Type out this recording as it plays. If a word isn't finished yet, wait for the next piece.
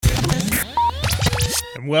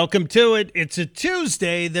Welcome to it. It's a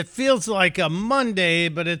Tuesday that feels like a Monday,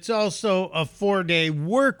 but it's also a 4-day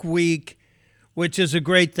work week, which is a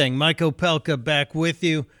great thing. Mike Opelka back with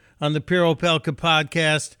you on the Pierre Opelka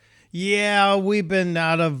podcast. Yeah, we've been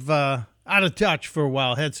out of touch for a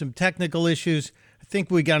while. Had some technical issues. I think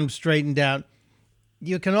we got them straightened out.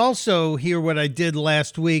 You can also hear what I did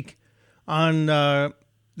last week on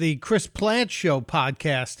the Chris Plant Show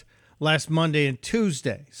podcast last Monday and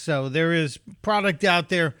Tuesday. So there is product out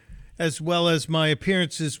there, as well as my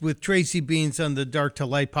appearances with Tracy Beans on the Dark to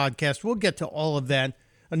Light podcast. We'll get to all of that.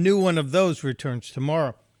 A new one of those returns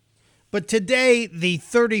tomorrow. But today, the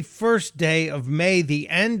 31st day of May, the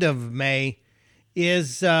end of May,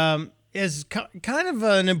 is kind of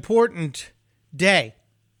an important day.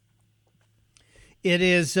 It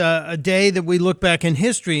is a day that we look back in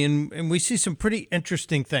history and we see some pretty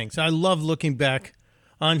interesting things. I love looking back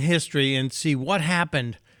on history and see what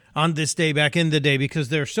happened on this day back in the day, because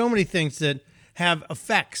there are so many things that have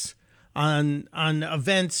effects on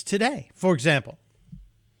events today. For example,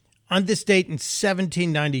 on this date in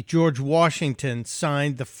 1790, George Washington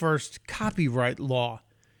signed the first copyright law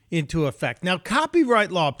into effect. Now,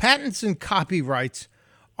 copyright law, patents and copyrights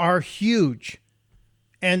are huge.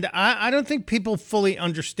 And I don't think people fully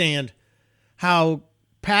understand how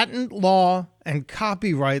patent law and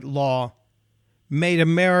copyright law made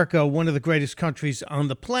America one of the greatest countries on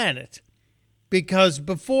the planet. Because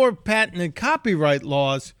before patent and copyright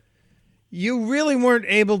laws, you really weren't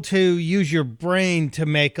able to use your brain to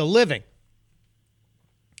make a living.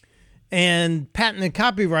 And patent and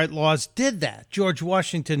copyright laws did that. George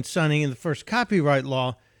Washington signing in the first copyright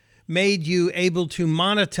law made you able to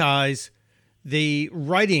monetize the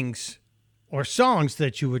writings or songs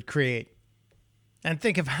that you would create. And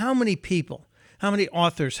think of how many people, how many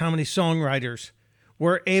authors, how many songwriters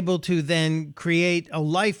were able to then create a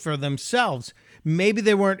life for themselves. Maybe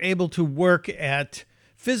they weren't able to work at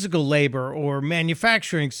physical labor or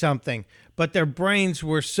manufacturing something, but their brains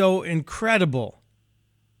were so incredible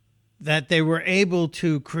that they were able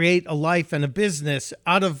to create a life and a business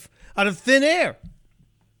out of thin air.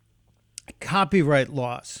 Copyright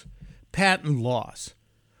laws, patent laws,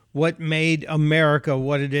 what made America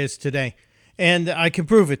what it is today. And I can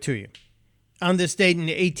prove it to you. On this date in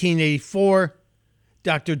 1884,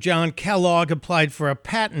 Dr. John Kellogg applied for a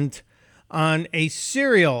patent on a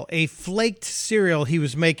cereal, a flaked cereal he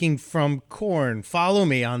was making from corn. Follow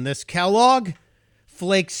me on this. Kellogg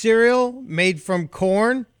flake cereal made from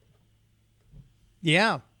corn.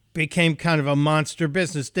 Yeah, became kind of a monster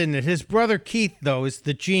business, didn't it? His brother Keith, though, is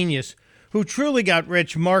the genius who truly got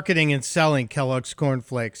rich marketing and selling Kellogg's Corn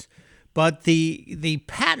Flakes. But the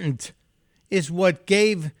patent is what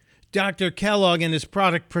gave Dr. Kellogg and his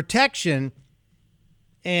product protection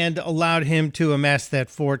and allowed him to amass that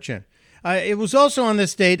fortune. It was also on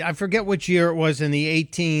this date, I forget which year it was, in the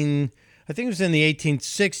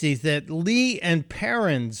 1860s, that Lee and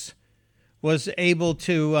Perrins was able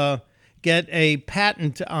to get a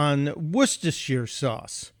patent on Worcestershire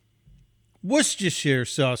sauce. Worcestershire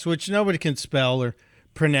sauce, which nobody can spell or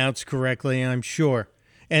pronounce correctly, I'm sure.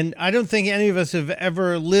 And I don't think any of us have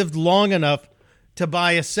ever lived long enough to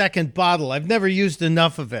buy a second bottle. I've never used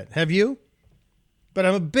enough of it. Have you? But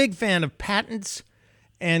I'm a big fan of patents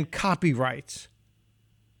and copyrights.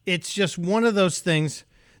 It's just one of those things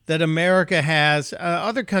that America has.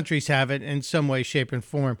 Other countries have it in some way, shape, and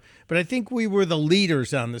form. But I think we were the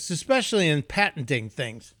leaders on this, especially in patenting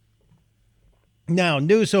things. Now,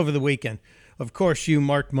 news over the weekend. Of course, you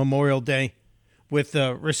marked Memorial Day with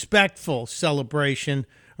a respectful celebration,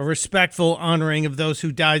 a respectful honoring of those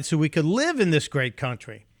who died so we could live in this great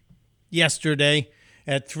country. Yesterday,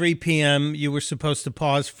 at 3 p.m., you were supposed to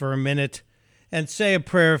pause for a minute and say a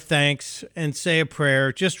prayer of thanks and say a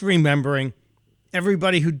prayer, just remembering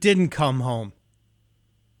everybody who didn't come home.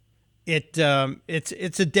 It's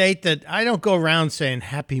a date that I don't go around saying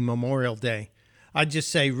Happy Memorial Day. I just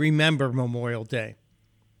say remember Memorial Day.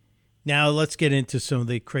 Now let's get into some of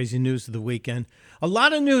the crazy news of the weekend. A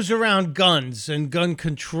lot of news around guns and gun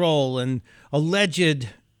control and alleged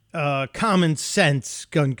common sense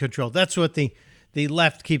gun control. That's what the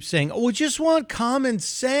left keeps saying. Oh, we just want common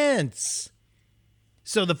sense.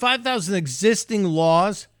 So the 5,000 existing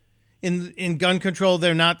laws in gun control,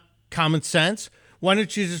 they're not common sense. Why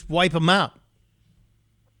don't you just wipe them out?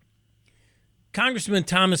 Congressman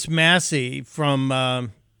Thomas Massie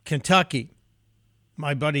from Kentucky,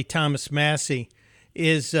 my buddy Thomas Massie,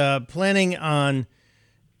 is planning on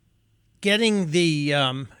getting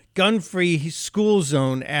the Gun-Free School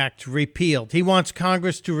Zone Act repealed. He wants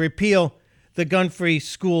Congress to repeal the Gun-Free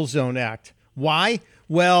School Zone Act. Why?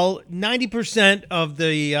 Well, 90% of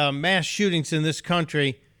the mass shootings in this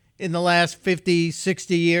country in the last 50,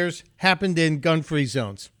 60 years happened in gun-free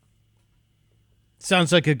zones.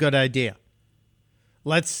 Sounds like a good idea.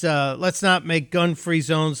 Let's not make gun-free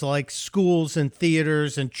zones like schools and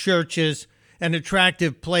theaters and churches an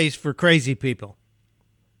attractive place for crazy people.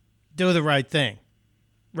 Do the right thing.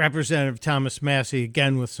 Representative Thomas Massie,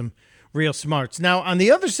 again, with some real smarts. Now, on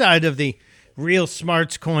the other side of the real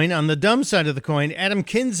smarts coin, on the dumb side of the coin, Adam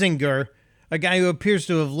Kinzinger, a guy who appears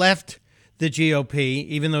to have left the GOP,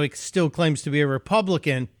 even though he still claims to be a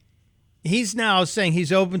Republican, he's now saying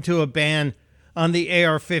he's open to a ban on the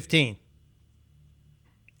AR-15.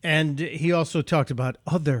 And he also talked about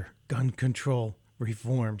other gun control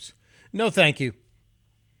reforms. No, thank you.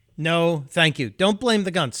 No, thank you. Don't blame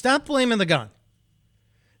the gun. Stop blaming the gun.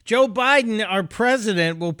 Joe Biden, our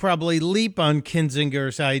president, will probably leap on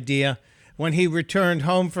Kinzinger's idea when he returned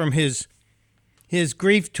home from his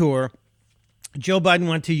grief tour. Joe Biden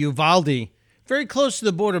went to Uvalde, very close to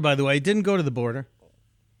the border, by the way. He didn't go to the border.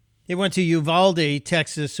 He went to Uvalde,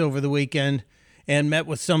 Texas, over the weekend and met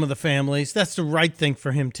with some of the families. That's the right thing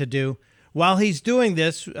for him to do. While he's doing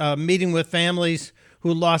this, meeting with families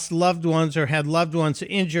who lost loved ones or had loved ones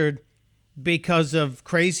injured because of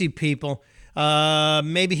crazy people,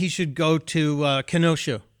 maybe he should go to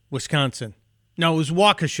Kenosha, Wisconsin. No, it was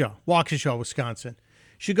Waukesha, Wisconsin.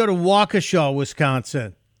 Should go to Waukesha,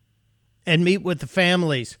 Wisconsin, and meet with the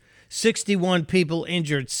families. 61 people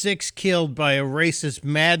injured, 6 killed by a racist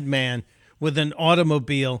madman with an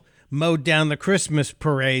automobile mowed down the Christmas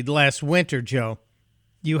parade last winter, Joe.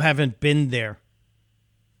 You haven't been there.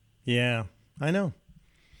 Yeah, I know.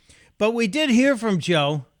 But we did hear from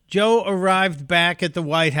Joe. Joe arrived back at the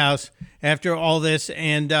White House after all this,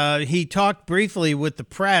 and he talked briefly with the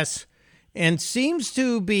press and seems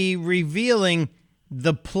to be revealing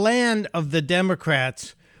the plan of the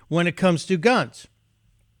Democrats when it comes to guns.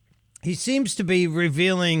 He seems to be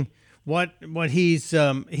revealing what he's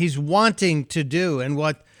wanting to do and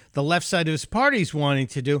what the left side of his party is wanting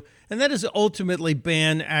to do, and that is ultimately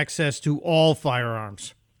ban access to all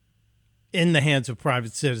firearms in the hands of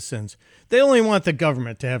private citizens. They only want the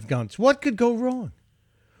government to have guns. What could go wrong?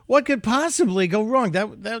 What could possibly go wrong?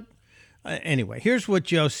 Anyway, here's what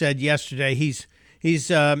Joe said yesterday. He's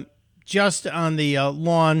just on the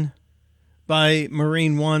lawn by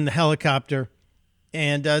Marine One, the helicopter,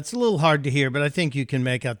 and it's a little hard to hear, but I think you can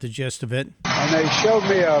make out the gist of it. And they showed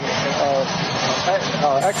me a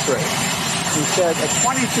X-ray. He said a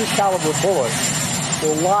 .22 caliber bullet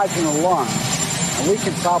will lodge in a lung, and we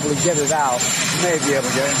can probably get it out, may be able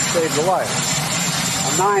to get it and save the life.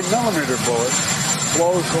 A 9mm bullet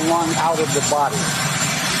blows the lung out of the body.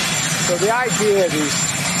 So the idea of these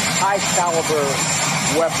high caliber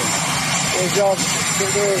weapons is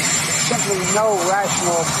there's simply no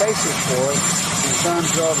rational basis for it in terms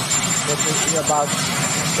of about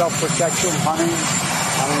self-protection, hunting.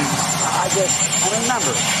 And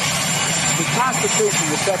remember, the Constitution,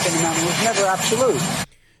 the Second Amendment, was never absolute.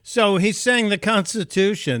 So he's saying the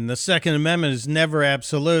Constitution, the Second Amendment, is never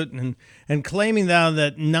absolute, and claiming now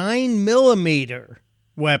that 9mm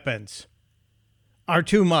weapons are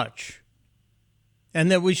too much,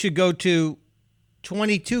 and that we should go to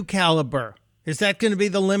 .22 caliber. Is that going to be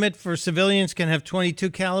the limit for civilians can have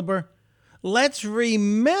 .22 caliber? Let's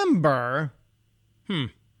remember,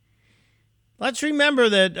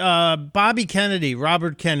 that Bobby Kennedy,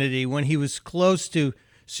 Robert Kennedy, when he was close to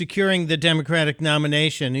securing the Democratic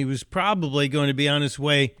nomination, he was probably going to be on his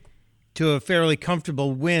way to a fairly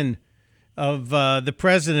comfortable win of the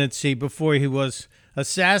presidency before he was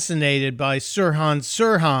assassinated by Sirhan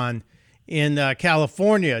Sirhan in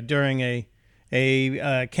California during a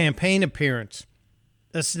campaign appearance.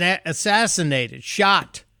 Assassinated,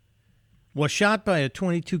 was shot by a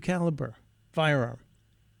 .22 caliber firearm,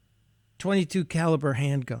 .22 caliber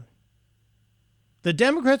handgun. The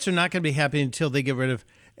Democrats are not going to be happy until they get rid of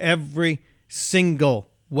every single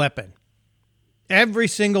weapon, every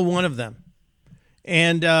single one of them.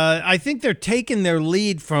 And I think they're taking their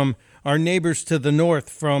lead from our neighbors to the north,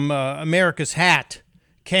 from America's Hat,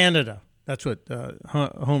 Canada. That's what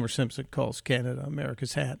Homer Simpson calls Canada,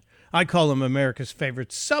 America's Hat. I call them America's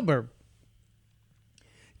favorite suburb.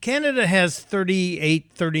 Canada has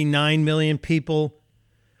 38, 39 million people.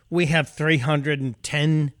 We have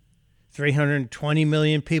 320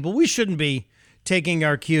 million people. We shouldn't be taking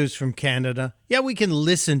our cues from Canada. Yeah, we can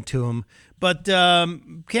listen to them. But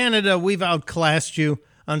Canada, we've outclassed you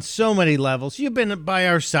on so many levels. You've been by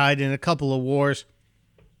our side in a couple of wars.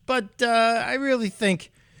 But I really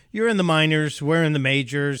think you're in the minors, we're in the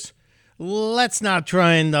majors. Let's not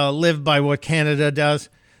try and live by what Canada does.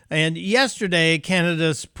 And yesterday,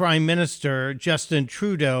 Canada's Prime Minister, Justin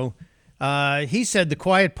Trudeau, he said the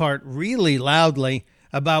quiet part really loudly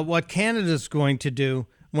about what Canada's going to do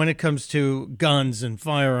when it comes to guns and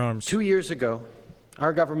firearms. 2 years ago,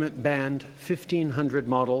 our government banned 1,500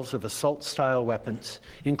 models of assault-style weapons,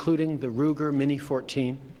 including the Ruger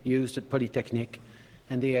Mini-14 used at Polytechnique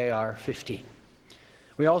and the AR-15.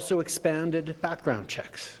 We also expanded background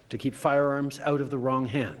checks to keep firearms out of the wrong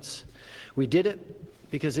hands. We did it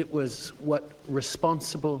because it was what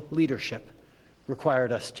responsible leadership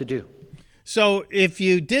required us to do. So if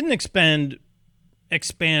you didn't expand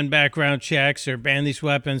background checks or ban these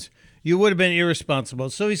weapons, you would have been irresponsible.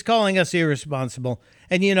 So he's calling us irresponsible.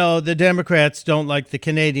 And, you know, the Democrats don't like the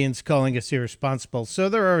Canadians calling us irresponsible. So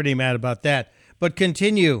they're already mad about that. But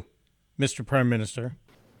continue, Mr. Prime Minister.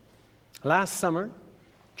 Last summer,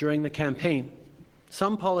 during the campaign,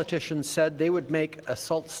 some politicians said they would make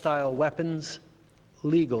assault-style weapons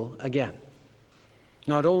legal again.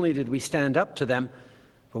 Not only did we stand up to them,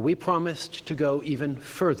 but we promised to go even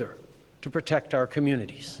further to protect our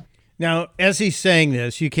communities. Now, as he's saying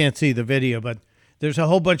this, you can't see the video, but there's a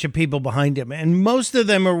whole bunch of people behind him, and most of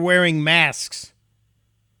them are wearing masks.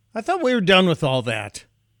 I thought we were done with all that.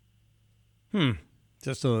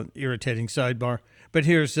 Just an irritating sidebar. But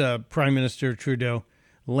here's Prime Minister Trudeau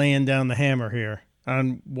laying down the hammer here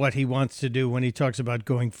on what he wants to do when he talks about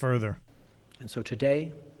going further. And so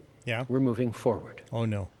today, we're moving forward. Oh,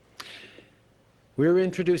 no. We're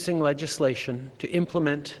introducing legislation to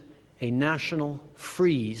implement a national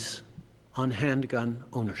freeze on handgun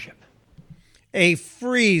ownership. A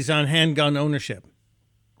freeze on handgun ownership.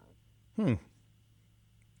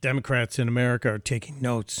 Democrats in America are taking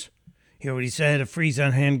notes. Hear what he said, a freeze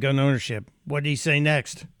on handgun ownership. What did he say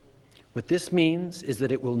next? What this means is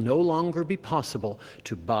that it will no longer be possible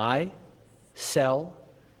to buy, sell,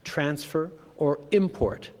 transfer, or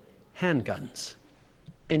import handguns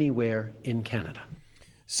anywhere in Canada.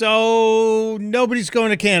 So nobody's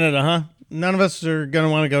going to Canada, huh? None of us are going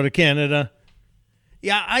to want to go to Canada.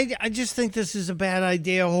 Yeah, I just think this is a bad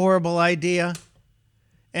idea, a horrible idea.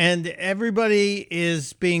 And everybody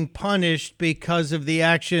is being punished because of the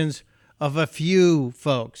actions of a few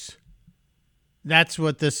folks. That's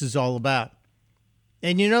what this is all about.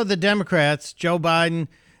 And you know, the Democrats, Joe Biden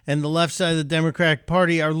and the left side of the Democratic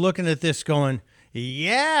Party are looking at this going,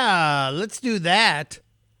 yeah, let's do that.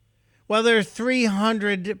 Well, there are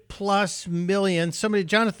 300 plus million.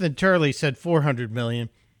 Jonathan Turley said 400 million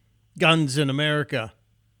guns in America.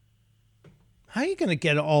 How are you going to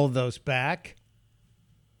get all of those back?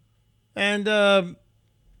 And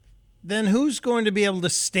then who's going to be able to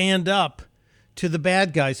stand up to the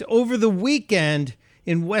bad guys? Over the weekend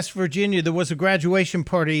in West Virginia, there was a graduation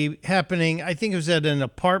party happening. I think it was at an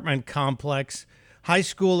apartment complex. High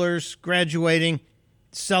schoolers graduating,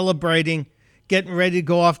 celebrating, getting ready to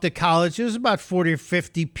go off to college. There was about 40 or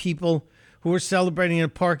 50 people who were celebrating in a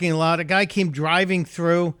parking lot. A guy came driving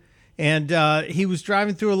through, and he was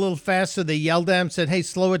driving through a little fast, so they yelled at him, said, "Hey,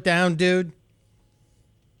 slow it down, dude."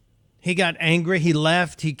 He got angry. He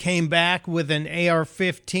left. He came back with an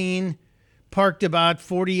AR-15, parked about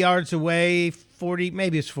 40 yards away,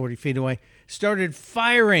 maybe it's 40 feet away, started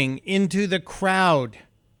firing into the crowd.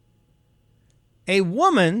 A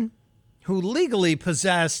woman who legally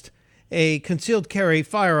possessed a concealed carry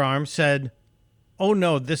firearm said, "Oh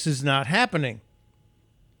no, this is not happening."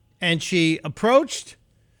 And she approached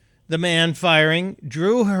the man firing,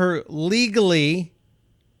 drew her legally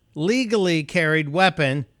carried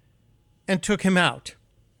weapon, and took him out.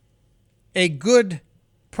 A good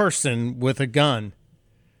person with a gun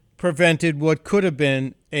prevented what could have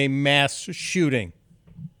been a mass shooting.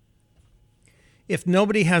 If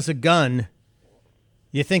nobody has a gun,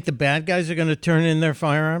 you think the bad guys are going to turn in their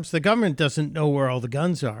firearms? The government doesn't know where all the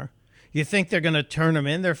guns are. You think they're going to turn them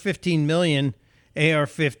in? There are 15 million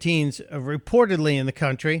AR-15s reportedly in the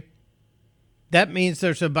country. That means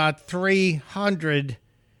there's about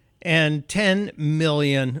 310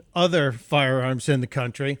 million other firearms in the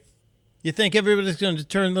country. You think everybody's going to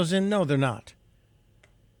turn those in? No, they're not.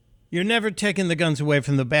 You're never taking the guns away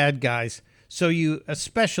from the bad guys, so you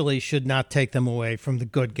especially should not take them away from the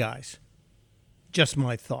good guys. Just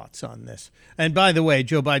my thoughts on this. And by the way,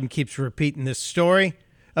 Joe Biden keeps repeating this story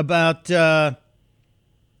about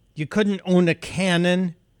you couldn't own a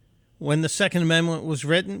cannon when the Second Amendment was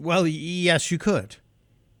written. Well, yes, you could.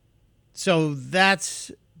 So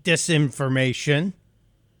that's disinformation,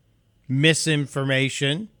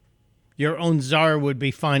 misinformation. Your own czar would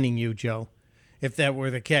be finding you, Joe, if that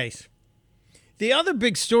were the case. The other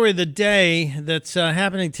big story of the day that's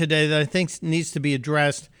happening today that I think needs to be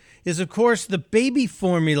addressed is, of course, the baby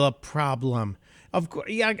formula problem. Of course,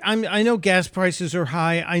 yeah, I know gas prices are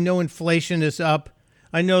high. I know inflation is up.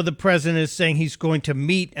 I know the president is saying he's going to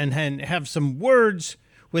meet and have some words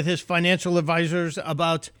with his financial advisors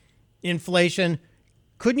about inflation.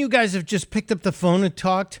 Couldn't you guys have just picked up the phone and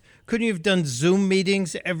talked? Couldn't you have done Zoom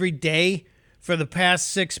meetings every day for the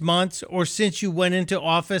past 6 months, or since you went into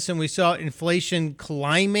office and we saw inflation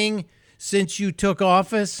climbing since you took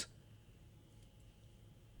office?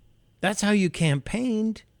 That's how you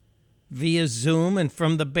campaigned, via Zoom and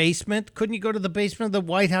from the basement. Couldn't you go to the basement of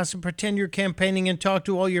the White House and pretend you're campaigning and talk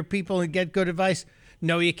to all your people and get good advice?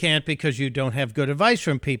 No, you can't, because you don't have good advice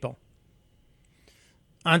from people.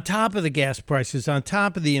 On top of the gas prices, on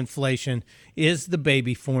top of the inflation, is the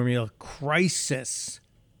baby formula crisis.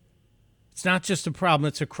 It's not just a problem,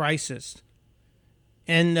 it's a crisis.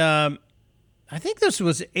 And I think this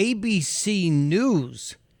was ABC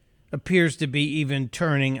News appears to be even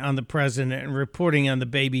turning on the president and reporting on the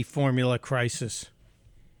baby formula crisis.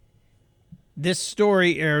 This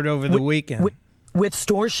story aired over the weekend. With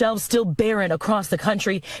store shelves still barren across the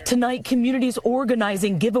country, tonight communities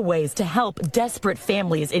organizing giveaways to help desperate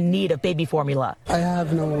families in need of baby formula. I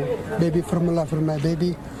have no baby formula for my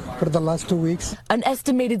baby for the last 2 weeks. An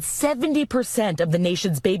estimated 70% of the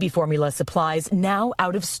nation's baby formula supplies now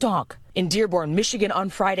out of stock. In Dearborn, Michigan on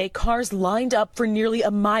Friday, cars lined up for nearly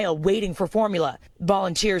a mile waiting for formula.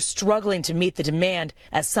 Volunteers struggling to meet the demand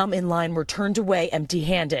as some in line were turned away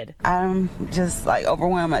empty-handed. I'm just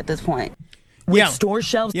overwhelmed at this point. With store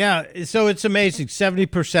shelves. Yeah, so it's amazing.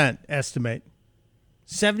 70% estimate.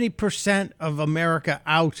 70% of America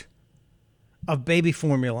out of baby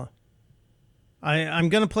formula. I'm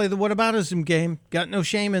going to play the whataboutism game. Got no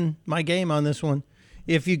shame in my game on this one.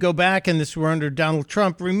 If you go back, and this were under Donald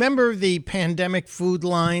Trump, remember the pandemic food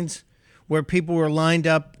lines where people were lined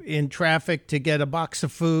up in traffic to get a box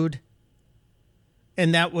of food?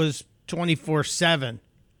 And that was 24/7.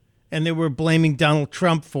 And they were blaming Donald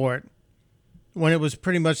Trump for it, when it was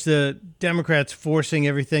pretty much the Democrats forcing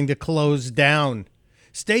everything to close down.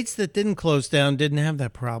 States that didn't close down didn't have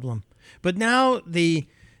that problem. But now the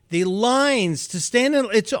lines to stand in,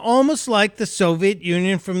 it's almost like the Soviet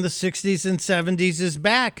Union from the 60s and 70s is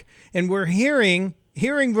back. And we're hearing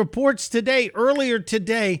reports earlier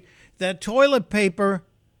today, that toilet paper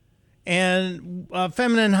and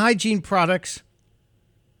feminine hygiene products,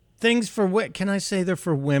 things for, can I say they're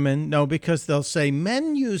for women? No, because they'll say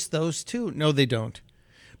men use those too. No, they don't.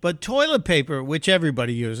 But toilet paper, which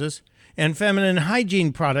everybody uses, and feminine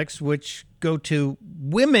hygiene products, which go to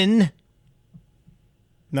women.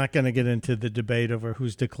 Not going to get into the debate over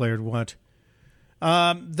who's declared what.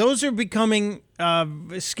 Those are becoming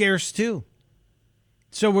scarce too.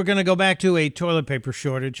 So we're going to go back to a toilet paper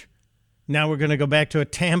shortage. Now we're going to go back to a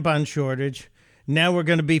tampon shortage. Now we're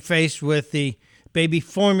going to be faced with the baby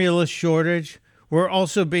formula shortage. We're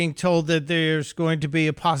also being told that there's going to be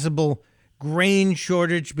a possible grain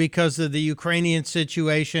shortage because of the Ukrainian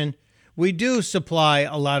situation. We do supply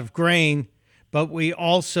a lot of grain, but we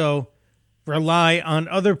also rely on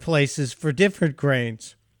other places for different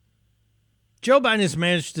grains. Joe Biden has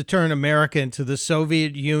managed to turn America into the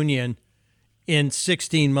Soviet Union in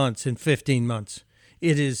 16 months, in 15 months.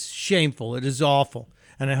 It is shameful. It is awful.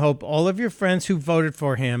 And I hope all of your friends who voted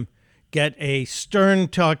for him get a stern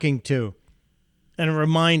talking to and a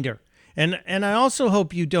reminder. And I also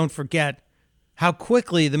hope you don't forget how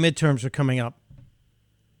quickly the midterms are coming up,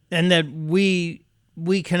 and that we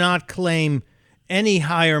cannot claim any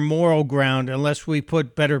higher moral ground unless we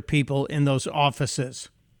put better people in those offices.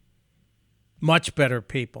 Much better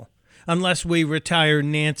people. Unless we retire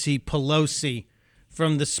Nancy Pelosi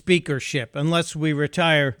from the speakership. Unless we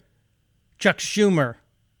retire Chuck Schumer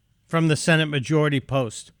from the Senate majority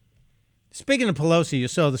post. Speaking of Pelosi, you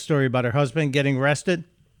saw the story about her husband getting arrested.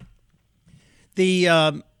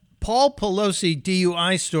 The Paul Pelosi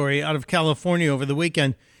DUI story out of California over the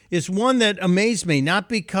weekend is one that amazed me, not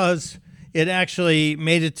because it actually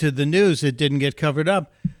made it to the news, it didn't get covered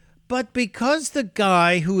up, but because the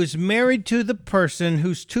guy who is married to the person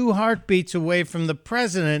who's 2 heartbeats away from the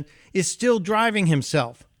president is still driving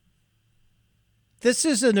himself. This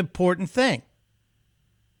is an important thing.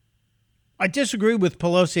 I disagree with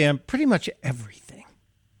Pelosi on pretty much everything.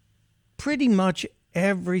 Pretty much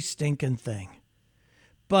every stinking thing.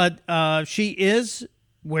 But she is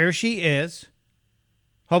where she is.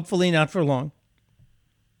 Hopefully not for long.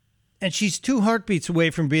 And she's 2 heartbeats away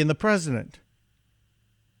from being the president.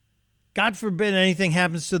 God forbid anything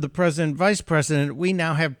happens to the president, vice president. We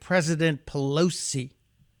now have President Pelosi.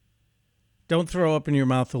 Don't throw up in your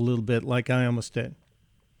mouth a little bit like I almost did.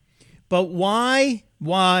 But why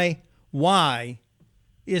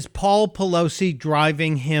is Paul Pelosi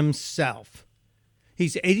driving himself?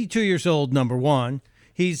 He's 82 years old, number one.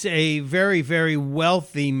 He's a very, very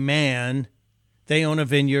wealthy man. They own a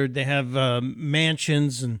vineyard. They have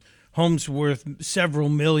mansions and homes worth several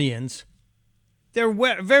millions. They're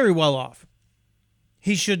very well off.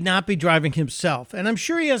 He should not be driving himself. And I'm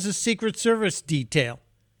sure he has a Secret Service detail.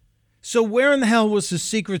 So where in the hell was the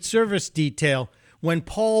Secret Service detail when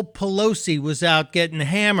Paul Pelosi was out getting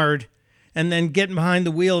hammered and then getting behind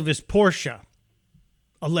the wheel of his Porsche?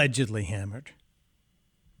 Allegedly hammered.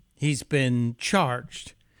 He's been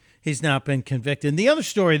charged. He's not been convicted. And the other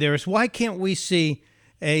story there is, why can't we see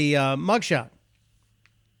a mugshot?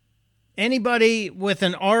 Anybody with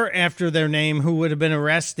an R after their name who would have been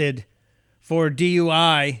arrested for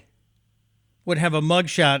DUI would have a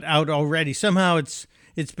mugshot out already. Somehow it's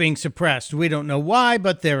being suppressed. We don't know why,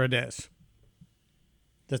 but there it is.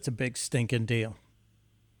 That's a big stinking deal.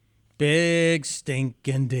 Big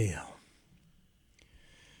stinking deal.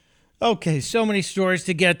 Okay, so many stories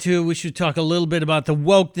to get to. We should talk a little bit about the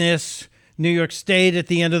wokeness. New York State at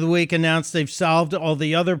the end of the week announced they've solved all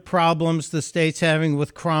the other problems the state's having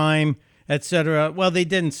with crime, etc. Well, they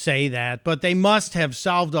didn't say that, but they must have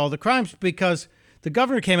solved all the crimes because the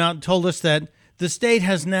governor came out and told us that the state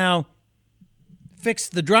has now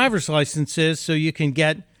fixed the driver's licenses so you can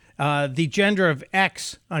get the gender of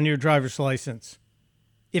X on your driver's license.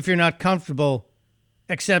 If you're not comfortable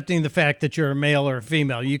accepting the fact that you're a male or a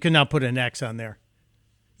female, you can now put an X on there.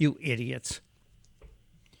 You idiots.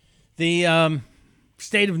 The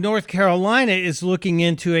state of North Carolina is looking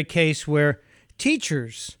into a case where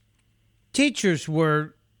teachers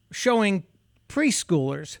were showing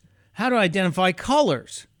preschoolers how to identify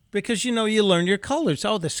colors because, you learn your colors.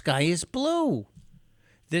 Oh, the sky is blue.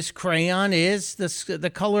 This crayon is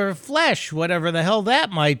the color of flesh, whatever the hell that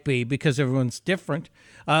might be, because everyone's different.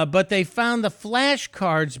 But they found the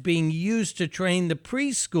flashcards being used to train the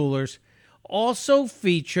preschoolers also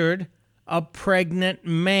featured a pregnant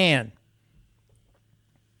man.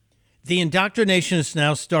 The indoctrination has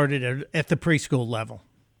now started at the preschool level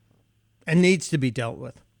and needs to be dealt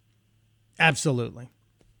with. Absolutely.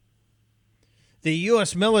 The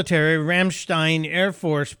U.S. military, Ramstein Air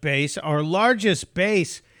Force Base, our largest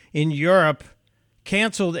base in Europe,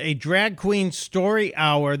 canceled a drag queen story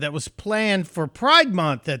hour that was planned for Pride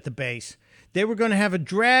Month at the base. They were going to have a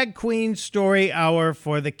drag queen story hour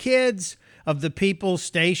for the kids of the people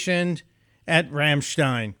stationed at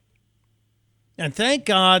Ramstein. And thank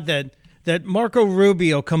God that Marco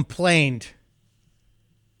Rubio complained,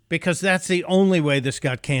 because that's the only way this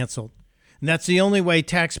got canceled. And that's the only way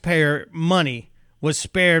taxpayer money was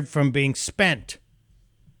spared from being spent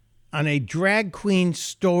on a drag queen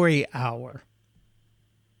story hour.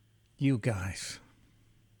 You guys,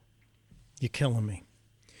 you're killing me.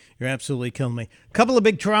 You're absolutely killing me. A couple of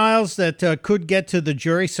big trials that could get to the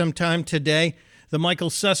jury sometime today. The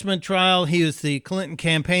Michael Sussman trial. He was the Clinton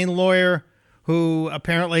campaign lawyer who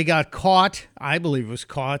apparently got caught, I believe was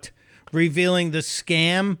caught, revealing the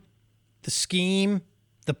scam, the scheme,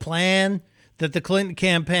 the plan that the Clinton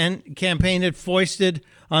campaign had foisted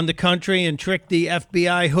on the country and tricked the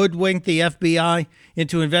FBI, hoodwinked the FBI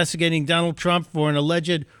into investigating Donald Trump for an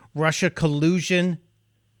alleged Russia collusion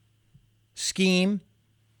scheme.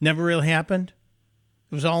 Never really happened.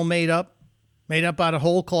 It was all made up out of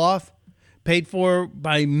whole cloth, paid for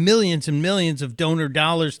by millions and millions of donor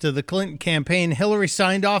dollars to the Clinton campaign. Hillary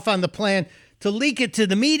signed off on the plan to leak it to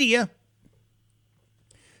the media.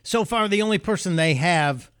 So far, the only person they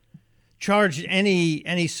have charged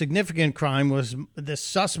any significant crime was this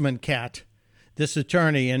Sussman cat, this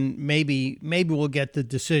attorney, and maybe we'll get the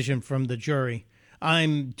decision from the jury.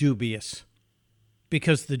 I'm dubious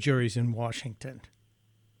because the jury's in Washington.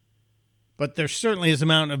 But there certainly is a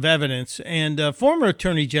mountain of evidence. And former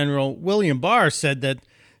Attorney General William Barr said that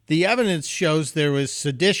the evidence shows there was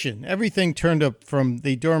sedition. Everything turned up from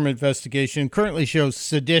the Durham investigation currently shows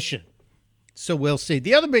sedition. So we'll see.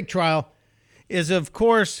 The other big trial is, of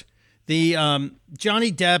course, the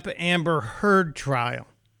Johnny Depp Amber Heard trial.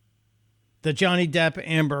 The Johnny Depp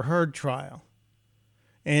Amber Heard trial.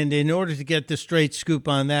 And in order to get the straight scoop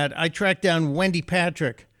on that, I tracked down Wendy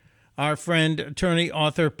Patrick, our friend, attorney,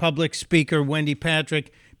 author, public speaker, Wendy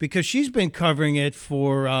Patrick, because she's been covering it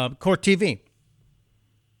for Court TV.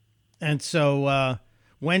 And so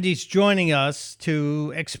Wendy's joining us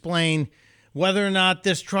to explain whether or not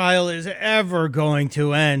this trial is ever going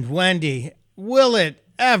to end. Wendy, will it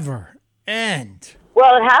ever end?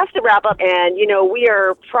 Well, it has to wrap up, and, we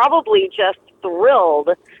are probably just thrilled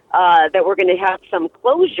that we're going to have some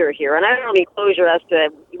closure here. And I don't mean closure as to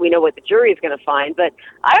we know what the jury is going to find, but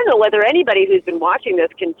I don't know whether anybody who's been watching this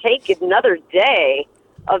can take another day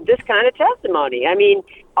of this kind of testimony. I mean,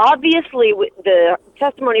 obviously, the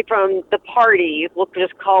testimony from the parties, we'll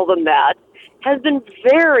just call them that, has been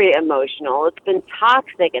very emotional. It's been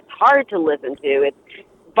toxic. It's hard to listen to. It's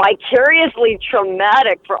vicariously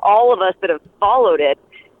traumatic for all of us that have followed it.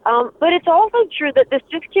 But it's also true that this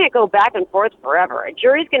just can't go back and forth forever. A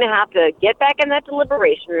jury's going to have to get back in that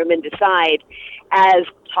deliberation room and decide, as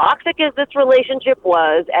toxic as this relationship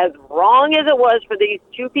was, as wrong as it was for these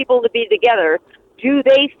two people to be together, do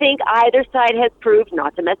they think either side has proved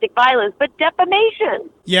not domestic violence, but defamation?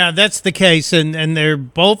 Yeah, that's the case, and they're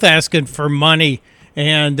both asking for money.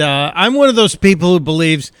 And I'm one of those people who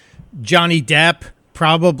believes Johnny Depp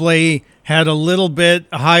probably had a little bit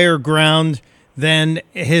higher ground than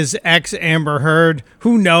his ex Amber Heard.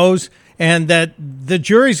 Who knows? And that the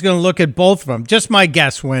jury's going to look at both of them. Just my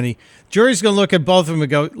guess, Winnie. Jury's going to look at both of them and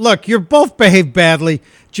go, look, you're both behaved badly.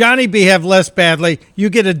 Johnny behaved less badly. You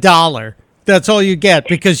get $1. That's all you get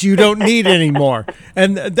because you don't need any more.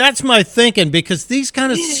 And that's my thinking, because these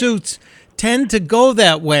kind of suits tend to go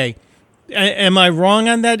that way. Am I wrong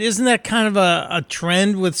on that? Isn't that kind of a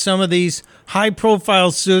trend with some of these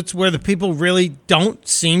high-profile suits where the people really don't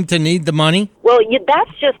seem to need the money? Well,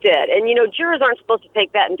 that's just it. And, jurors aren't supposed to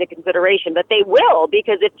take that into consideration, but they will,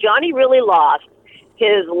 because if Johnny really lost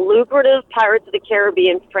his lucrative Pirates of the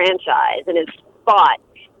Caribbean franchise and his spot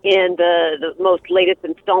in the most latest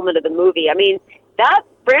installment of the movie, I mean, that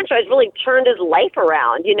franchise really turned his life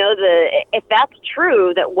around. If that's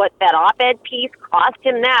true, that what that op-ed piece cost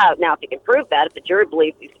him now if you can prove that, if the jury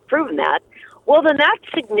believes he's proven that, well, then that's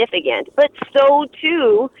significant. But so,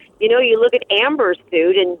 too, you look at Amber's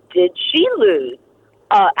suit, and did she lose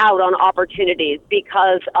out on opportunities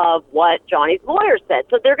because of what Johnny's lawyer said?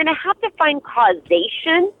 So they're going to have to find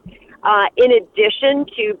causation in addition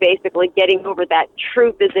to basically getting over that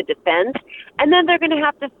truth as a defense. And then they're going to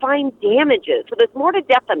have to find damages. So there's more to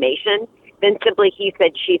defamation than simply he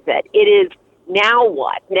said, she said. It is, now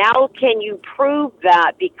what? Now can you prove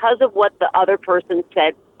that because of what the other person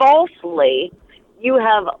said falsely, you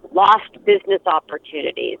have lost business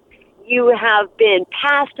opportunities? You have been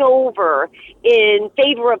passed over in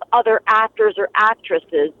favor of other actors or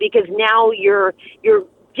actresses because now you're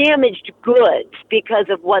damaged goods because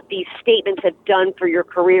of what these statements have done for your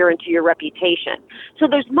career and to your reputation. So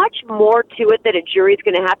there's much more to it that a jury's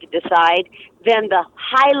going to have to decide than the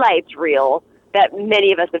highlights reel that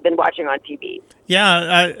many of us have been watching on TV.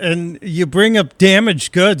 Yeah, and you bring up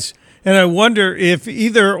damaged goods, and I wonder if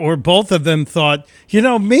either or both of them thought,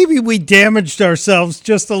 maybe we damaged ourselves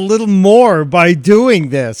just a little more by doing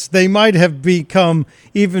this. They might have become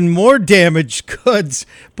even more damaged goods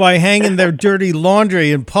by hanging their dirty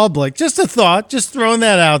laundry in public. Just a thought, just throwing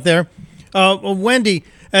that out there. Wendy,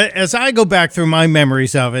 as I go back through my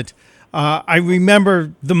memories of it, I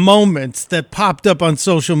remember the moments that popped up on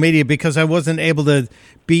social media because I wasn't able to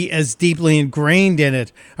be as deeply ingrained in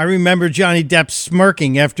it. I remember Johnny Depp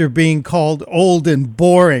smirking after being called old and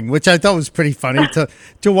boring, which I thought was pretty funny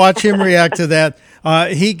to watch him react to that.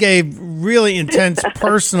 He gave really intense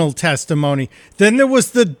personal testimony. Then there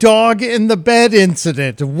was the dog in the bed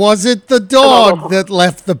incident. Was it the dog that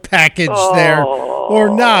left the package there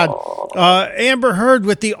or not? Amber Heard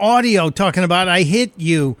with the audio talking about "I hit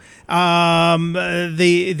you." How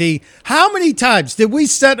many times did we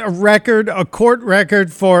set a court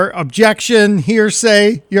record for objection,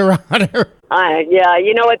 hearsay, Your Honor? Yeah,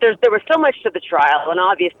 you know what? There was so much to the trial, and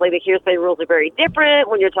obviously the hearsay rules are very different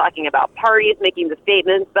when you're talking about parties making the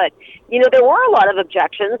statements. But there were a lot of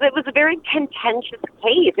objections. It was a very contentious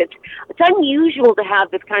case. It's unusual to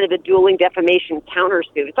have this kind of a dueling defamation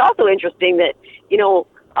countersuit. It's also interesting that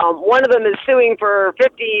one of them is suing for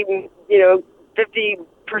 50%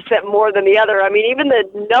 more than the other. I mean, even the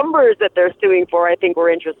numbers that they're suing for, I think, were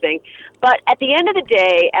interesting. But at the end of the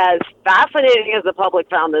day, as fascinating as the public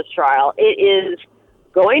found this trial, it is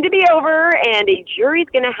going to be over, and a jury's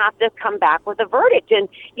going to have to come back with a verdict. And,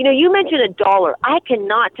 you mentioned $1. I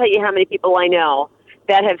cannot tell you how many people I know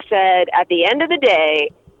that have said at the end of the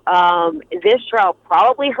day, this trial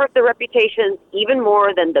probably hurt their reputations even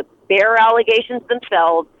more than the bare allegations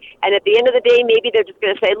themselves. And at the end of the day, maybe they're just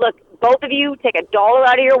going to say, look, both of you take $1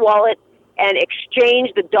 out of your wallet and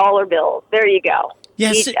exchange the dollar bills. There you go.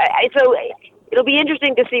 Yes. So it'll be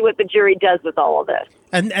interesting to see what the jury does with all of this.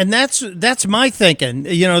 And that's my thinking.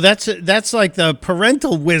 That's like the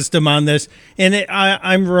parental wisdom on this. And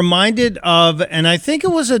I'm reminded of, and I think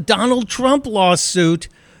it was a Donald Trump lawsuit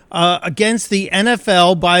against the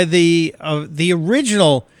NFL by the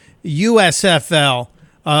original USFL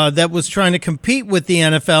that was trying to compete with the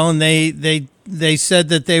NFL, and they said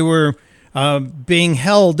that they were being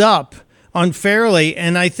held up unfairly.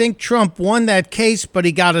 And I think Trump won that case, but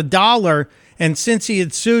he got $1. And since he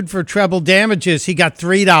had sued for treble damages, he got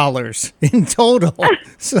 $3 in total.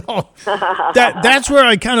 So that's where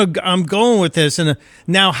I'm going with this. And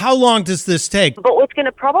now, how long does this take? But what's going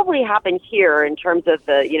to probably happen here in terms of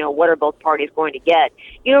the, what are both parties going to get?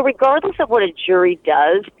 Regardless of what a jury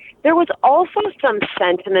does, there was also some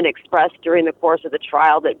sentiment expressed during the course of the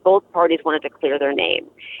trial that both parties wanted to clear their name.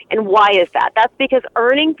 And why is that? That's because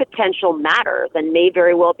earning potential matters and may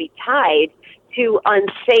very well be tied to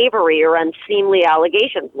unsavory or unseemly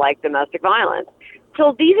allegations like domestic violence.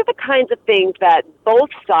 So these are the kinds of things that both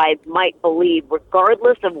sides might believe,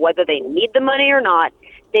 regardless of whether they need the money or not,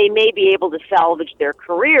 they may be able to salvage their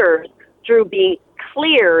careers through being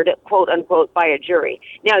cleared, quote unquote, by a jury.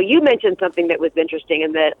 Now, you mentioned something that was interesting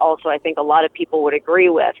and that also I think a lot of people would agree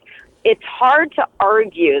with. It's hard to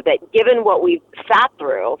argue that given what we've sat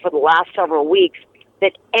through for the last several weeks,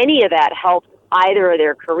 that any of that helps either of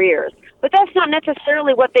their careers. But that's not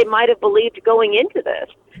necessarily what they might have believed going into this.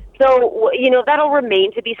 So, that'll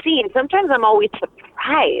remain to be seen. Sometimes I'm always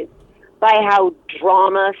surprised by how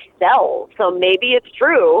drama sells. So maybe it's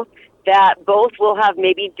true that both will have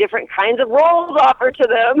maybe different kinds of roles offered to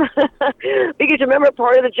them. Because remember,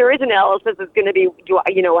 part of the jury's analysis is going to be,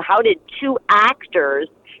 how did two actors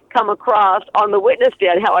come across on the witness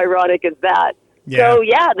stand? How ironic is that? Yeah. So,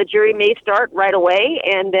 the jury may start right away,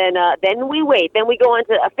 and then we wait. Then we go on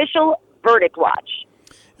to official verdict watch.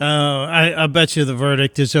 I bet you the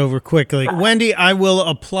verdict is over quickly. Wendy, I will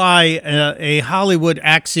apply a Hollywood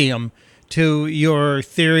axiom to your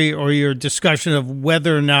theory or your discussion of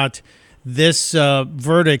whether or not this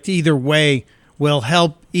verdict, either way, will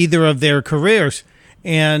help either of their careers.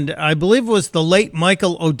 And I believe it was the late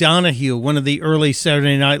Michael O'Donoghue, one of the early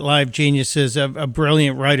Saturday Night Live geniuses, a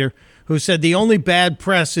brilliant writer, who said the only bad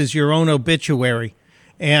press is your own obituary.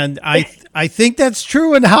 And I think that's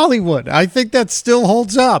true in Hollywood. I think that still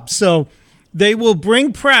holds up. So they will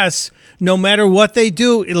bring press no matter what they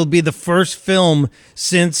do. It'll be the first film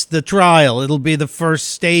since the trial. It'll be the first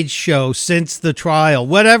stage show since the trial,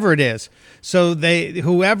 whatever it is. So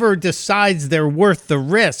whoever decides they're worth the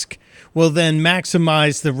risk will then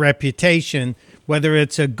maximize the reputation, whether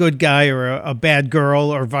it's a good guy or a bad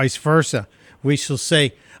girl or vice versa. We shall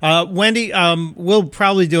see. Wendy, we'll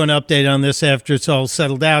probably do an update on this after it's all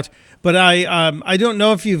settled out. But I don't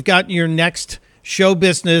know if you've gotten your next show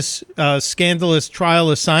business scandalous trial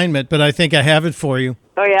assignment, but I think I have it for you.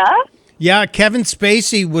 Oh, yeah? Yeah, Kevin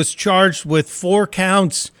Spacey was charged with 4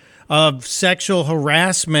 counts of sexual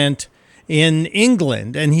harassment in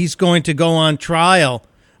England, and he's going to go on trial,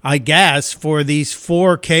 I guess, for these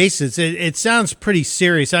 4 cases. It sounds pretty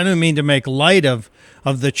serious. I don't mean to make light of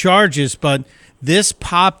the charges, but this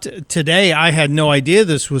popped today. I had no idea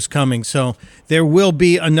this was coming. So there will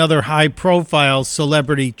be another high-profile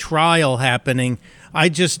celebrity trial happening. I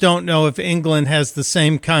just don't know if England has the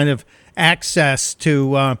same kind of access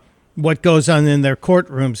to what goes on in their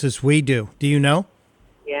courtrooms as we do. Do you know?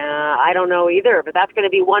 Yeah, I don't know either, but that's going to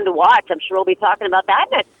be one to watch. I'm sure we'll be talking about that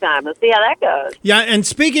next time. Let's see how that goes. Yeah, and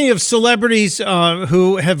speaking of celebrities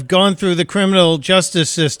who have gone through the criminal justice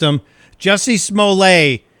system, Jussie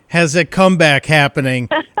Smollett has a comeback happening.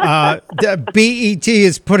 BET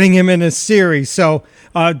is putting him in a series. So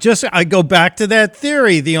I go back to that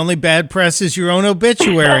theory. The only bad press is your own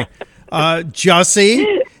obituary.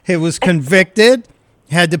 Jussie, he was convicted,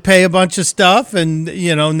 had to pay a bunch of stuff, and,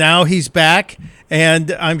 now he's back.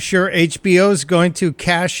 And I'm sure HBO is going to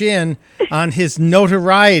cash in on his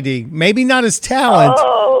notoriety. Maybe not his talent,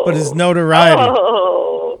 but his notoriety.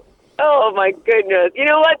 Oh, my goodness. You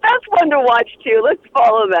know what? That's one to watch, too. Let's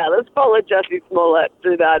follow that. Let's follow Jussie Smollett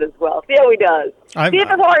through that as well. See how he does. See if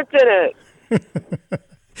his heart's in it.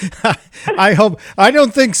 I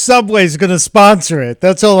don't think Subway's going to sponsor it.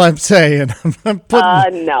 That's all I'm saying.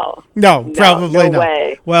 No, probably not.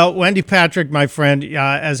 Way. Well, Wendy Patrick, my friend,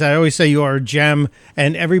 as I always say, you are a gem,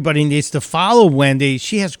 and everybody needs to follow Wendy.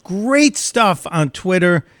 She has great stuff on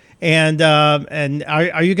Twitter. And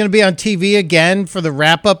are you going to be on TV again for the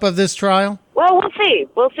wrap up of this trial? Well,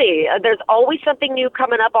 we'll see. There's always something new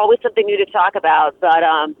coming up, always something new to talk about. But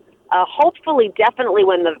hopefully, definitely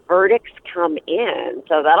when the verdicts come in.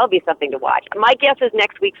 So that'll be something to watch. My guess is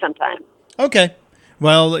next week sometime. Okay.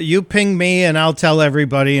 Well, you ping me and I'll tell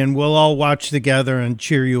everybody, and we'll all watch together and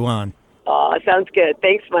cheer you on. Oh, sounds good.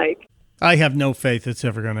 Thanks, Mike. I have no faith it's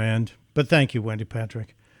ever going to end. But thank you, Wendy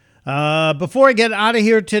Patrick. Before I get out of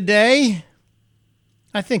here today,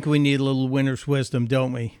 I think we need a little winner's wisdom,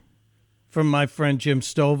 don't we? From my friend Jim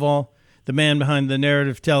Stovall, the man behind the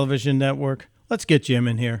Narrative Television Network. Let's get Jim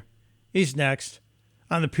in here. He's next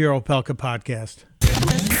on the Pure Opelka podcast.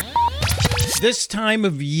 This time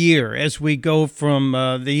of year, as we go from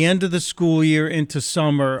the end of the school year into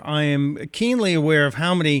summer, I am keenly aware of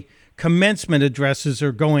how many commencement addresses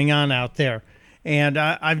are going on out there. And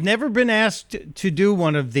I've never been asked to do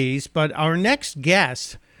one of these, but our next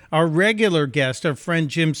guest, our regular guest, our friend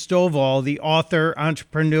Jim Stovall, the author,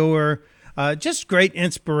 entrepreneur, just great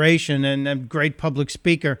inspiration and a great public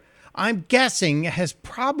speaker, I'm guessing has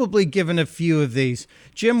probably given a few of these.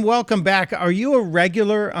 Jim, welcome back. Are you a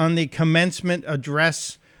regular on the commencement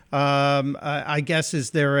address? I guess,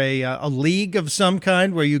 is there a league of some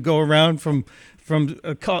kind where you go around from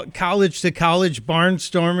college to college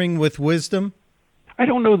barnstorming with wisdom? I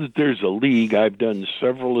don't know that there's a league. I've done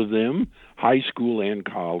several of them, high school and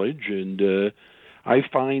college, and I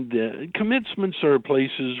find that commencements are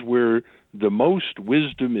places where the most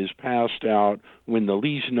wisdom is passed out when the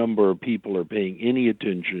least number of people are paying any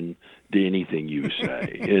attention to anything you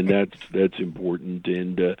say, and that's important.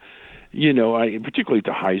 And I particularly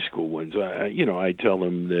to high school ones, I tell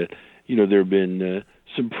them that there have been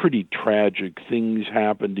some pretty tragic things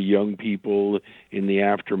happen to young people in the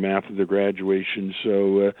aftermath of their graduation.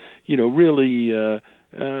 So really,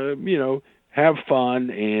 have fun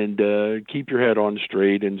and keep your head on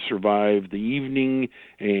straight and survive the evening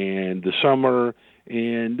and the summer.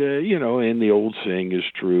 And, and the old saying is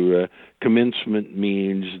true, commencement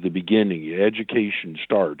means the beginning. Education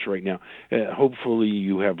starts right now. Hopefully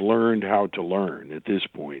you have learned how to learn at this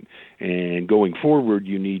point. And going forward,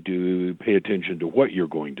 you need to pay attention to what you're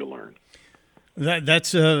going to learn.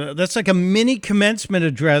 That's like a mini commencement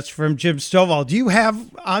address from Jim Stovall. Do you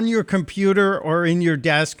have on your computer or in your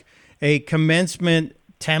desk a commencement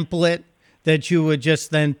template that you would just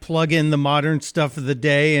then plug in the modern stuff of the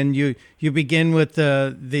day, and you begin with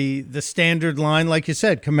the standard line, like you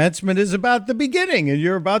said, commencement is about the beginning, and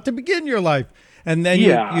you're about to begin your life, and then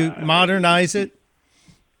you modernize it?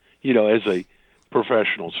 As a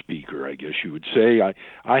professional speaker, I guess you would say, I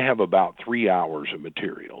have about 3 hours of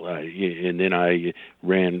material, and then I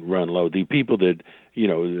run low. The people that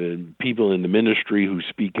the people in the ministry who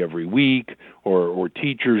speak every week or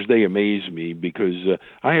teachers, they amaze me because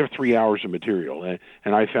I have 3 hours of material.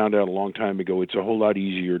 And I found out a long time ago it's a whole lot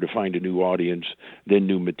easier to find a new audience than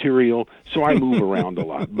new material. So I move around a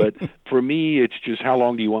lot. But for me, it's just how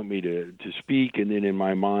long do you want me to speak? And then in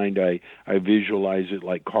my mind, I visualize it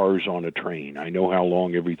like cars on a train. I know how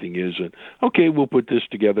long everything is. And okay, we'll put this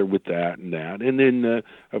together with that and that. And then,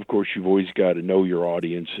 of course, you've always got to know your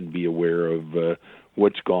audience and be aware of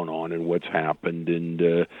what's gone on and what's happened, and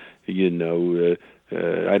I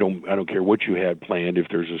don't care what you had planned. If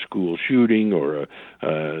there's a school shooting or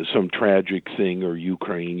some tragic thing or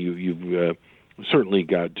Ukraine, you've certainly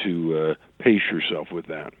got to pace yourself with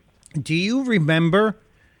that. Do you remember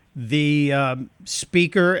the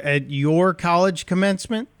speaker at your college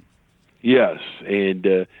commencement? Yes, and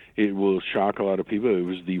it will shock a lot of people. It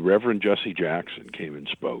was the Reverend Jesse Jackson came and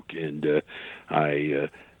spoke, and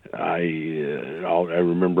I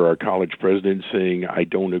remember our college president saying, I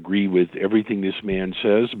don't agree with everything this man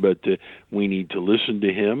says, but we need to listen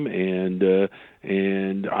to him.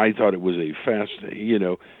 And I thought it was a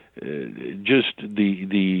just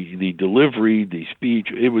the delivery, the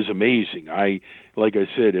speech, it was amazing. Like I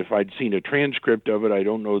said, if I'd seen a transcript of it, I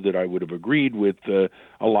don't know that I would have agreed with a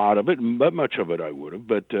lot of it, but much of it I would have.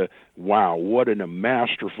 But wow, what a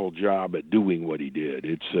masterful job at doing what he did.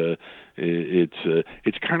 It's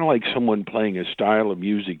kind of like someone playing a style of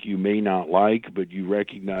music you may not like, but you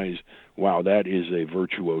recognize, wow, that is a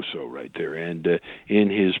virtuoso right there. And in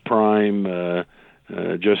his prime,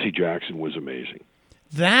 Jesse Jackson was amazing.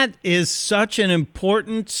 That is such an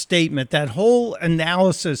important statement. That whole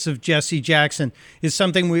analysis of Jesse Jackson is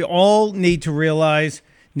something we all need to realize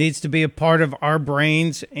needs to be a part of our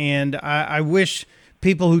brains. And I wish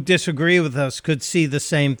people who disagree with us could see the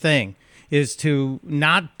same thing, is to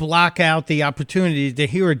not block out the opportunity to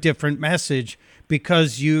hear a different message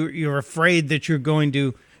because you're afraid that you're going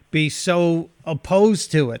to be so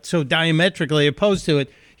opposed to it, so diametrically opposed to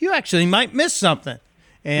it, you actually might miss something.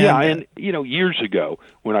 And years ago,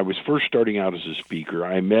 when I was first starting out as a speaker,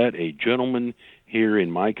 I met a gentleman here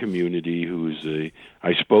in my community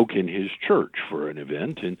I spoke in his church for an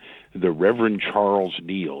event, and the Reverend Charles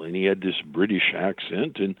Neal, and he had this British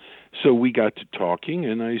accent, and so we got to talking,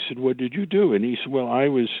 and I said, what did you do? And he said, well, I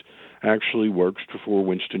was actually worked for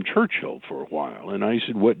Winston Churchill for a while, and I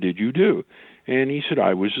said, what did you do? And he said,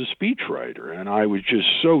 I was a speechwriter, and I was just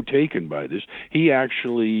so taken by this. He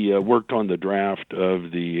actually worked on the draft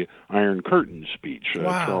of the Iron Curtain speech,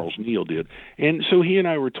 wow. Charles Neal did. And so he and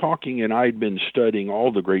I were talking, and I'd been studying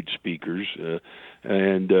all the great speakers,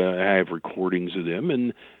 and I have recordings of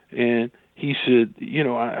them, and he said,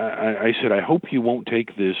 I said, I hope you won't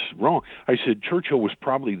take this wrong. I said, Churchill was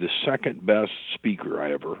probably the second best speaker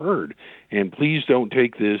I ever heard, and please don't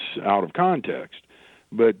take this out of context.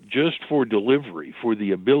 But just for delivery, for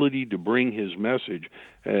the ability to bring his message,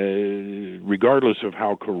 regardless of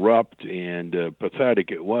how corrupt and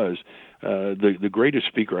pathetic it was, the greatest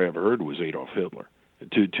speaker I ever heard was Adolf Hitler.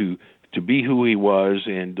 To be who he was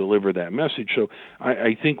and deliver that message. So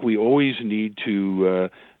I think we always need to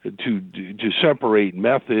separate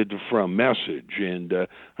method from message, and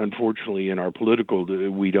unfortunately, in our political,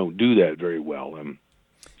 we don't do that very well.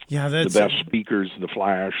 Yeah, that's the best speakers, the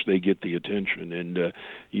flash, they get the attention, and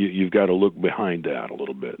you've got to look behind that a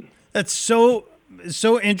little bit. That's so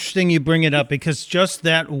interesting you bring it up, because just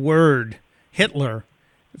that word, Hitler,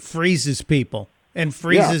 freezes people and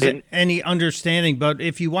freezes any understanding. But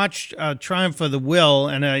if you watch Triumph of the Will,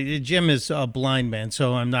 and Jim is a blind man,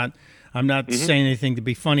 so I'm not saying anything to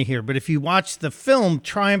be funny here, but if you watch the film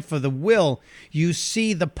Triumph of the Will, you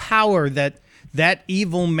see the power that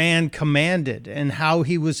evil man commanded, and how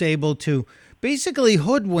he was able to basically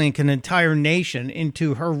hoodwink an entire nation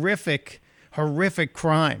into horrific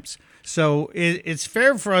crimes. So it's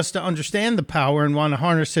fair for us to understand the power and want to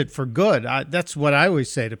harness it for good. That's what I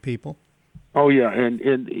always say to people. Oh yeah, and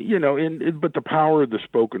but the power of the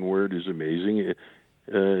spoken word is amazing.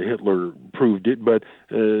 Hitler proved it, but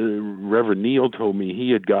Reverend Neal told me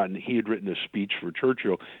he had written a speech for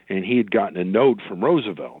Churchill, and he had gotten a note from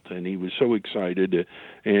Roosevelt, and he was so excited.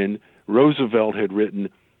 And Roosevelt had written,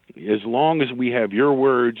 "As long as we have your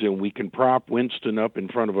words and we can prop Winston up in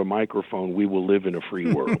front of a microphone, we will live in a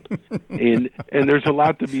free world." and there's a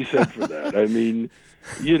lot to be said for that. I mean,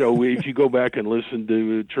 if you go back and listen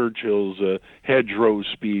to Churchill's hedgerow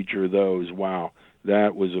speech or those, wow,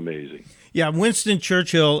 that was amazing. Yeah, Winston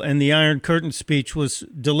Churchill and the Iron Curtain speech was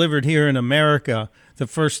delivered here in America, the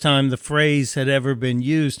first time the phrase had ever been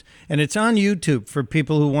used. And it's on YouTube for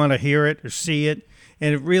people who want to hear it or see it.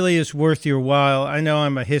 And it really is worth your while. I know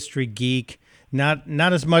I'm a history geek, not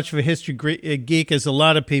as much of a history geek as a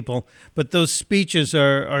lot of people, but those speeches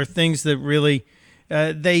are things that really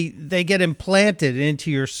they get implanted into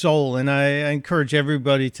your soul, and I encourage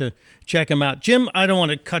everybody to check them out. Jim, I don't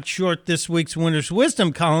want to cut short this week's Winter's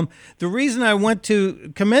Wisdom column. The reason I went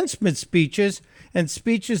to commencement speeches and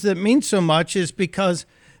speeches that mean so much is because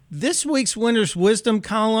this week's Winter's Wisdom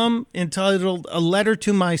column, entitled A Letter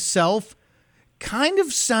to Myself, kind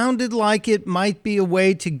of sounded like it might be a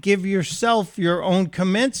way to give yourself your own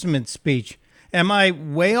commencement speech. Am I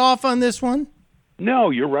way off on this one?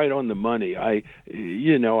 No, you're right on the money. I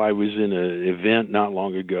was in an event not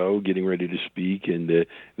long ago, getting ready to speak, and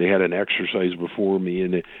they had an exercise before me,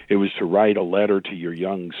 and it was to write a letter to your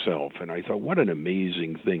young self. And I thought, what an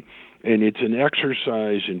amazing thing! And it's an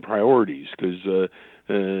exercise in priorities, because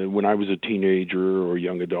when I was a teenager or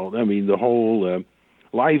young adult, I mean, the whole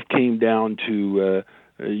life came down to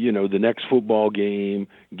the next football game,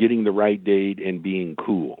 getting the right date, and being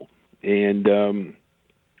cool. And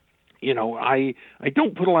I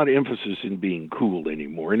don't put a lot of emphasis in being cool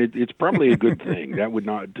anymore, and it's probably a good thing. That would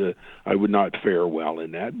not I would not fare well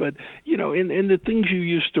in that. But and the things you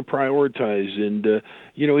used to prioritize, and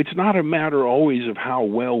it's not a matter always of how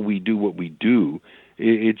well we do what we do.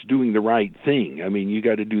 It's doing the right thing. I mean, you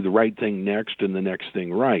got to do the right thing next, and the next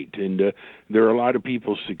thing right. And there are a lot of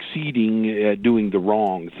people succeeding at doing the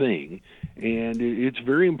wrong thing, and it's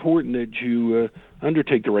very important that you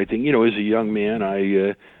undertake the right thing. As a young man,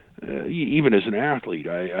 even as an athlete,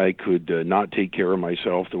 I could not take care of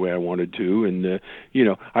myself the way I wanted to, and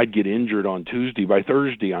I'd get injured on Tuesday. By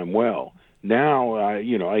Thursday, I'm well. Now, I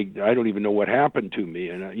don't even know what happened to me,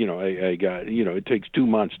 and I got it takes 2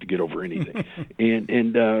 months to get over anything, and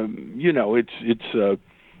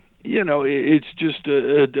it's just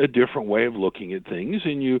a different way of looking at things,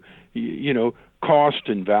 and cost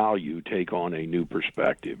and value take on a new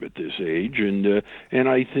perspective at this age, and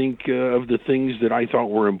I think of the things that I thought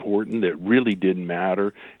were important that really didn't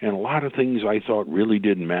matter, and a lot of things I thought really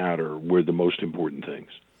didn't matter were the most important things.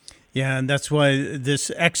 Yeah, and that's why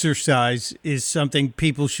this exercise is something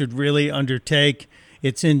people should really undertake.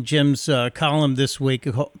 It's in Jim's column this week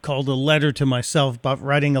called A Letter to Myself, about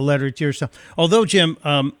writing a letter to yourself. Although, Jim,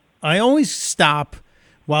 I always stop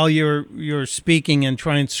while you're speaking and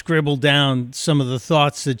try and scribble down some of the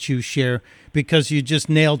thoughts that you share, because you just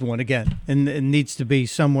nailed one again, and it needs to be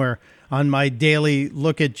somewhere on my daily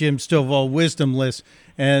look at Jim Stovall wisdom list.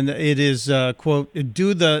 And it is, quote,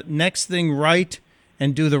 do the next thing right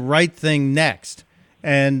and do the right thing next.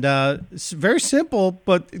 And it's very simple,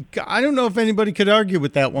 but I don't know if anybody could argue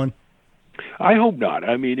with that one. I hope not.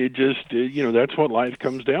 I mean, it just, that's what life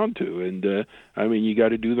comes down to. And, you got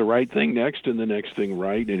to do the right thing next and the next thing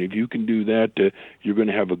right. And if you can do that, you're going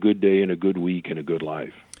to have a good day and a good week and a good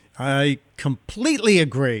life. I completely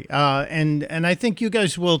agree. And I think you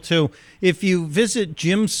guys will too. If you visit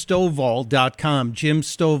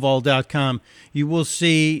jimstovall.com, you will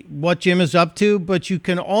see what Jim is up to, but you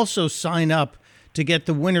can also sign up to get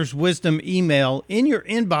the Winner's Wisdom email in your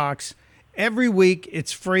inbox every week.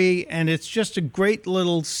 It's free, and it's just a great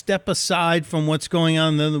little step aside from what's going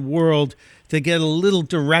on in the world to get a little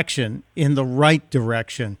direction in the right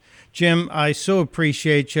direction. Jim, I so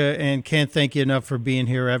appreciate you and can't thank you enough for being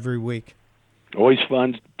here every week. Always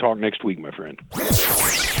fun. Talk next week, my friend.